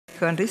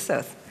clinical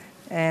research,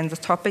 and the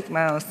topic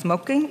about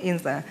smoking in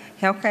the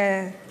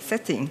healthcare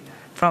setting,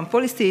 from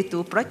policy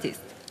to practice.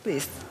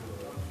 Please.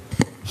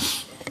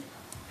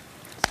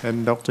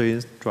 And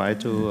Dr. try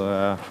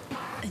to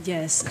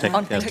yes, take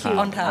thank you.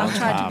 on time. I'll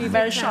try to be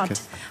very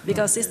short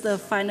because it's the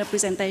final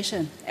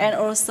presentation. And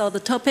also the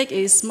topic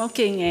is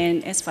smoking,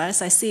 and as far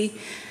as I see,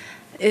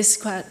 it's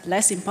quite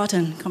less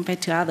important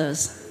compared to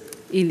others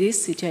in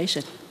this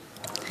situation.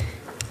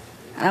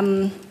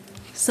 I'm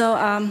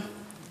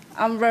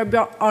very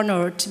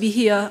honored to be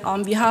here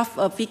on behalf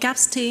of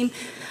VCAP's team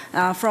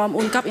from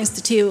Woolcock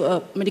Institute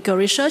of Medical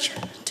Research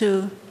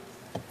to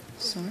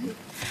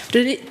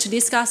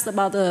discuss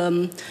about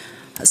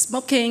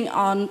smoking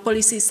on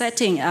policy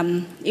setting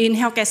in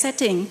healthcare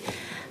setting.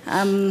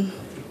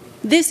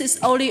 This is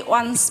only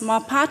one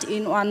small part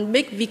in one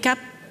big VCAP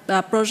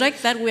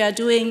project that we are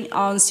doing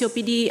on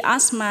COPD,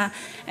 asthma,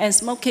 and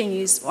smoking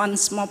is one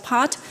small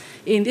part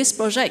in this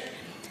project.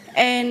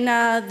 And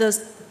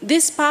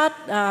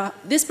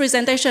this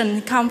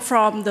presentation comes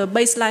from the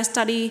baseline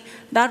study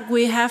that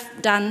we have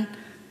done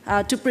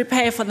to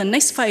prepare for the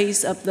next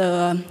phase of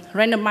the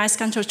randomized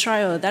control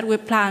trial that we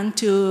plan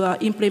to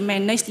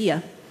implement next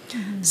year.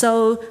 Mm-hmm.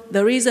 So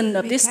the reason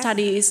of this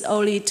study is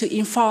only to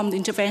inform the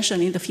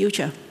intervention in the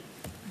future.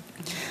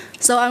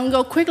 So I'm going to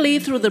go quickly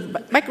through the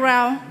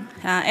background.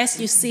 As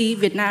you see,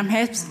 Vietnam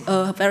has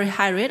a very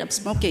high rate of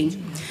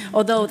smoking,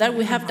 although that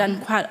we have done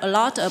quite a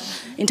lot of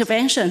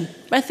intervention.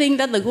 But I think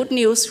that the good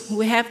news,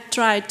 we have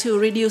tried to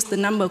reduce the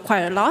number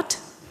quite a lot.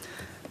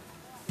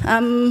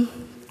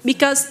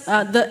 Because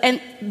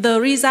the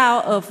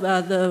result of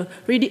the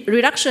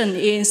reduction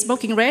in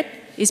smoking rate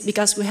is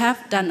because we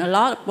have done a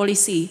lot of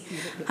policy.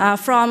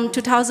 From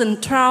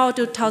 2012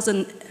 to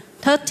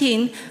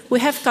 2013, we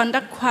have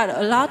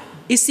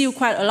issued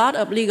quite a lot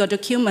of legal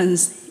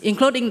documents,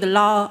 including the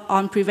law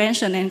on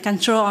prevention and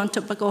control on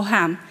tobacco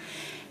harm.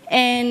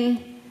 And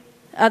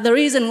the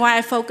reason why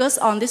I focus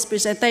on this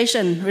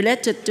presentation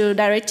related to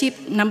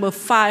Directive number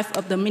 5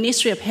 of the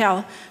Ministry of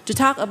Health to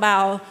talk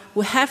about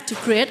we have to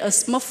create a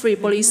smoke-free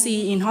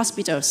policy in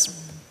hospitals.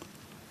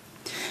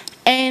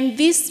 And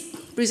this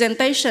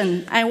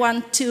presentation, I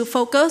want to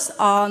focus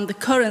on the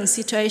current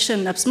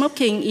situation of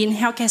smoking in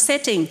healthcare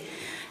setting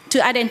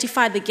to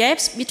identify the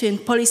gaps between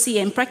policy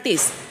and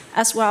practice,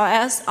 as well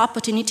as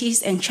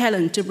opportunities and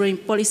challenges to bring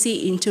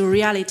policy into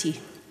reality.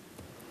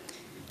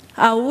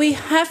 We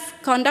have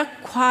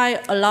conducted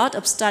quite a lot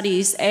of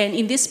studies, and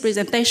in this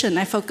presentation,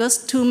 I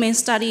focused two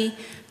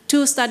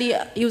studies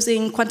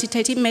using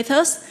quantitative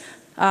methods.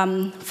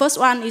 First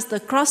one is the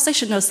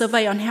cross-sectional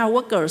survey on health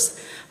workers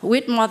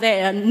with more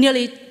than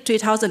nearly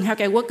 3,000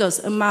 healthcare workers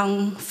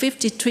among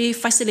 53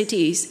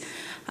 facilities.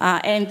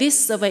 And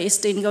this survey is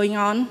still going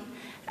on.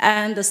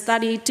 And the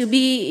study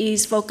 2B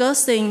is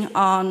focusing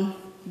on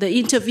the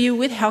interview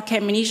with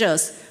healthcare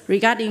managers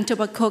regarding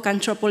tobacco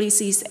control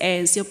policies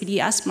and COPD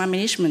asthma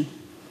management.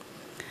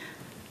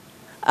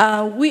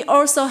 We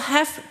also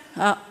have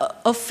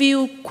a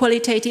few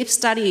qualitative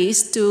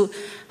studies to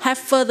have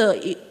further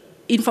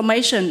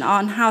information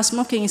on how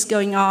smoking is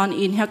going on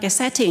in healthcare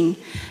setting,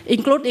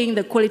 including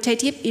the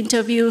qualitative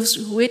interviews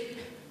with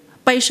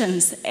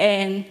patients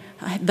and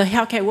the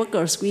healthcare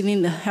workers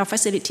within the health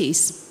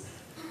facilities.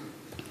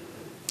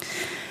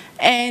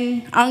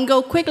 And I'll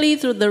go quickly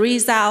through the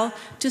result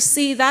to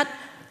see that,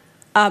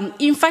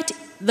 in fact,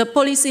 the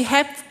policy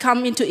have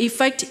come into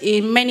effect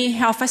in many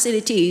health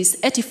facilities.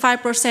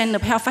 85%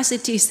 of health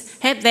facilities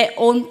have their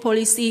own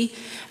policy,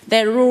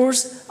 their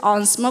rules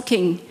on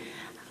smoking.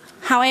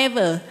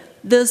 However,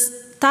 this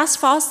task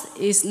force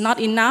is not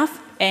enough,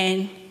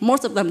 and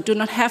most of them do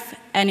not have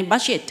any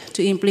budget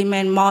to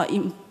implement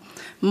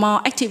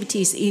more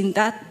activities in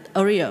that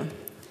area.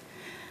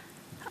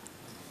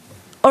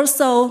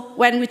 Also,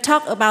 when we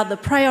talk about the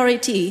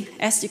priority,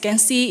 as you can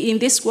see in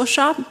this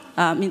workshop,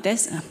 in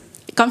this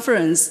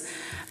conference,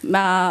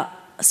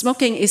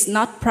 smoking is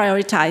not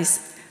prioritized.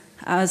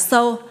 I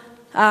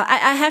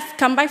have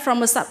come back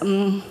from a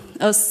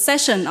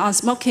session on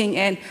smoking,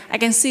 and I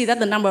can see that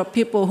the number of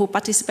people who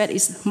participate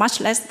is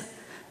much less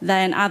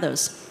than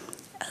others.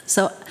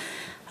 So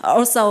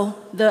also,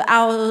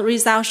 our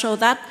results show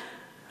that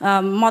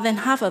more than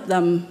half of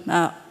them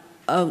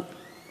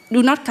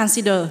do not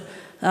consider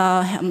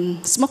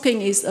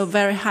smoking is a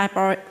very high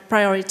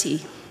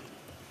priority.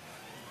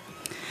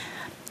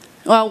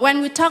 Well,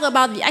 when we talk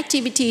about the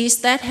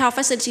activities that health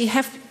facilities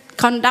have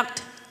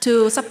conducted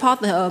to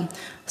support the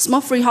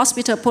smoke-free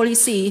hospital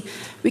policy,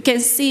 we can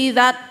see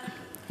that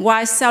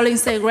while selling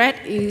cigarettes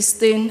is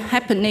still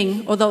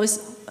happening, although it's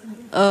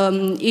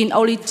in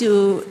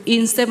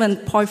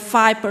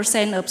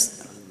 7.5% of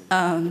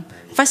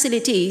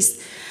facilities,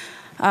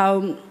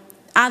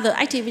 other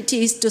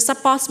activities to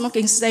support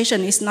smoking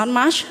cessation is not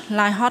much,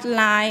 like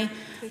hotline,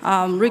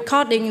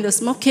 recording the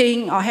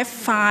smoking, or have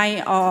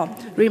fine, or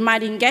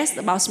reminding guests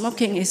about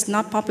smoking is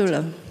not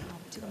popular.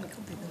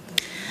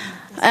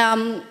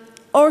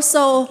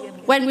 Also,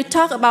 when we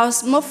talk about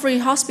smoke-free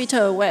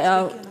hospital,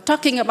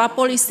 talking about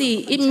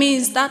policy, it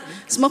means that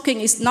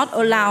smoking is not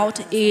allowed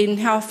in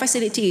health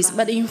facilities,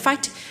 but in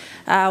fact,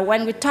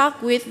 When we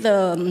talk with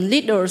the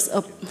leaders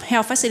of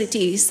health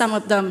facilities, some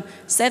of them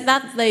said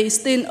that they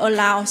still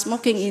allow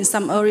smoking in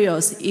some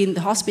areas in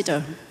the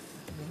hospital.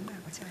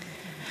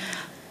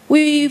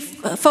 We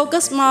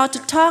focus more to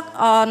talk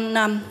on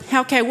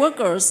healthcare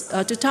workers,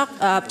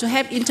 to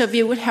have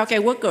interview with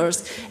healthcare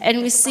workers,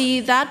 and we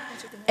see that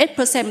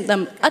 8% of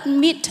them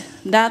admit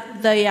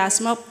that they are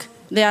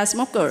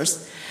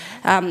smokers,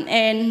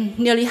 and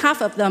nearly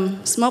half of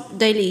them smoke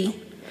daily.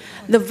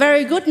 The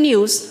very good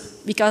news,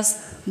 because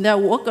they're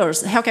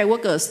workers, healthcare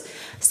workers,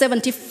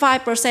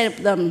 75%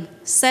 of them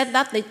said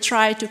that they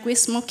try to quit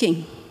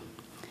smoking,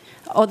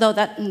 although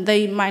that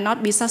they might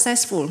not be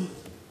successful.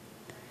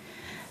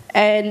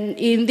 And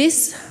in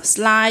this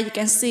slide, you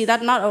can see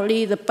that not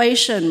only the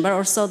patient, but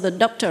also the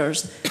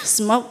doctors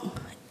smoke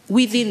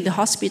within the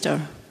hospital.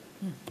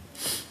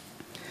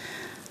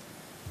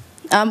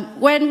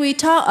 When we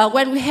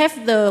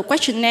have the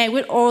questionnaire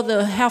with all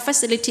the health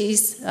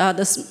facilities,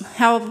 the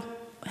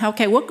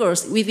healthcare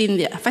workers within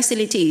the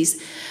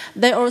facilities,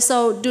 they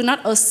also do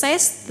not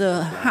assess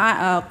the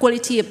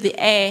quality of the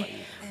air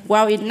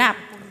well enough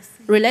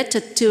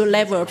related to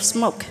level of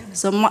smoke.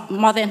 So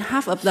more than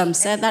half of them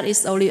said that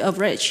is only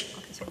average.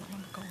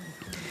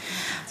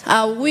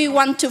 We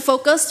want to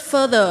focus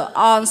further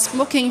on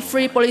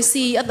smoking-free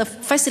policy at the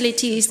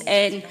facilities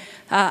and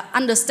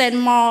understand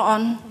more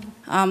on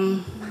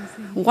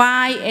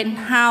why and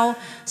how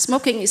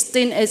smoking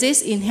still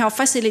exists in health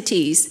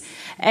facilities.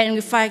 And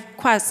we find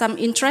quite some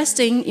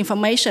interesting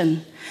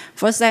information.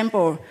 For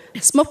example,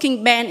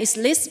 smoking ban is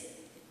listed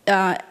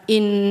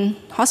in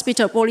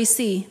hospital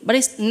policy, but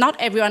not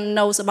everyone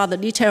knows about the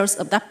details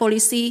of that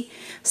policy.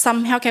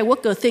 Some healthcare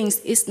worker think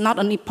it's not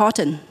an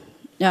important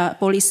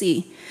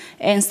policy,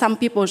 and some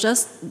people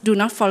just do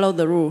not follow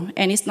the rule,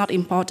 and it's not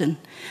important.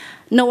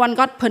 No one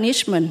got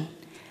punishment.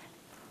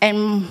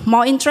 And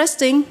more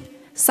interesting,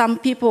 some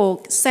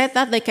people said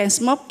that they can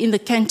smoke in the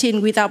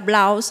canteen without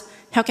blouse.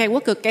 Healthcare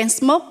worker can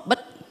smoke,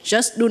 but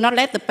just do not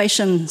let the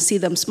patient see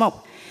them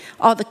smoke.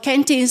 Or the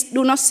canteens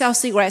do not sell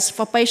cigarettes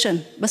for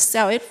patients, but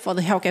sell it for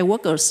the healthcare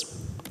workers.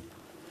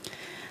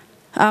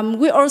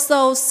 We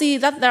also see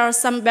that there are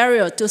some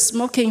barriers to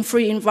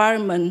smoking-free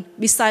environment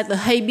besides the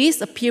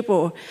habits of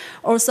people.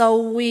 Also,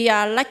 we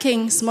are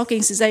lacking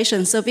smoking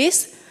cessation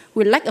service.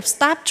 We lack of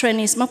staff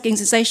training smoking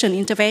cessation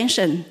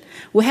intervention.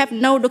 We have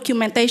no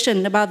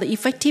documentation about the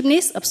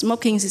effectiveness of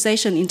smoking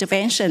cessation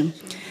intervention.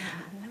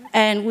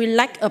 And we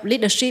lack of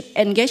leadership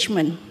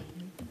engagement.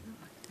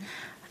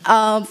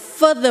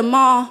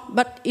 Furthermore,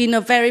 but in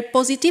a very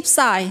positive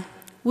side,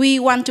 we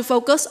want to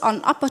focus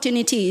on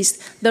opportunities.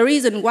 The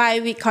reason why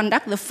we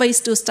conduct the phase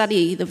 2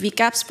 study, the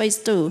VCAPS phase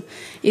 2,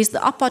 is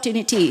the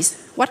opportunities,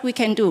 what we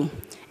can do.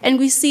 And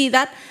we see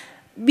that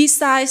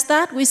besides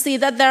that, we see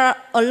that there are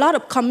a lot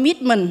of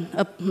commitment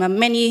of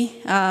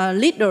many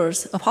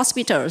leaders of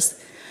hospitals.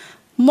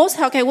 Most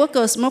healthcare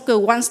workers, smokers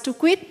wants to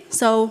quit,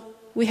 so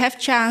we have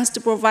chance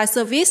to provide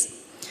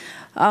service.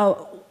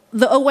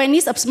 The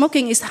awareness of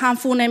smoking is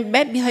harmful and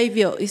bad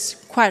behavior is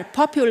quite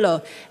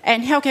popular,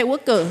 and healthcare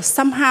workers,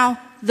 somehow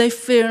they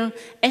feel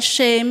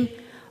ashamed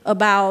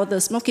about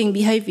the smoking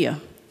behavior.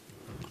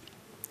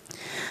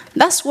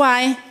 That's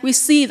why we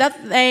see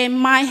that they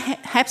might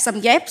have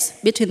some gaps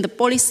between the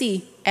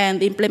policy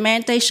and the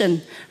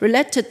implementation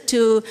related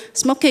to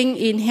smoking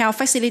in health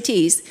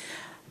facilities.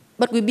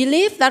 But we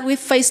believe that with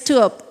phase 2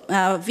 of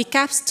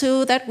VCAPS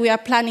 2 that we are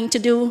planning to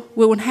do,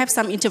 we will have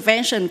some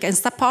intervention can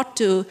support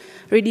to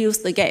reduce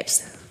the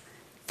gaps.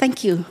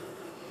 Thank you.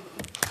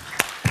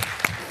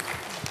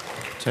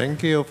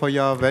 Thank you for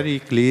your very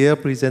clear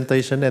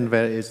presentation, and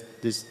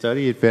this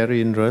study is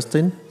very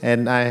interesting.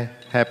 And I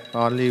have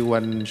only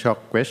one short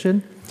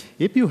question.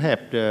 If you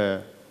have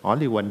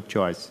only one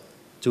choice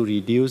to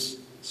reduce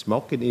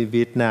smoking in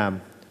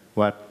Vietnam,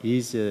 what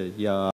is your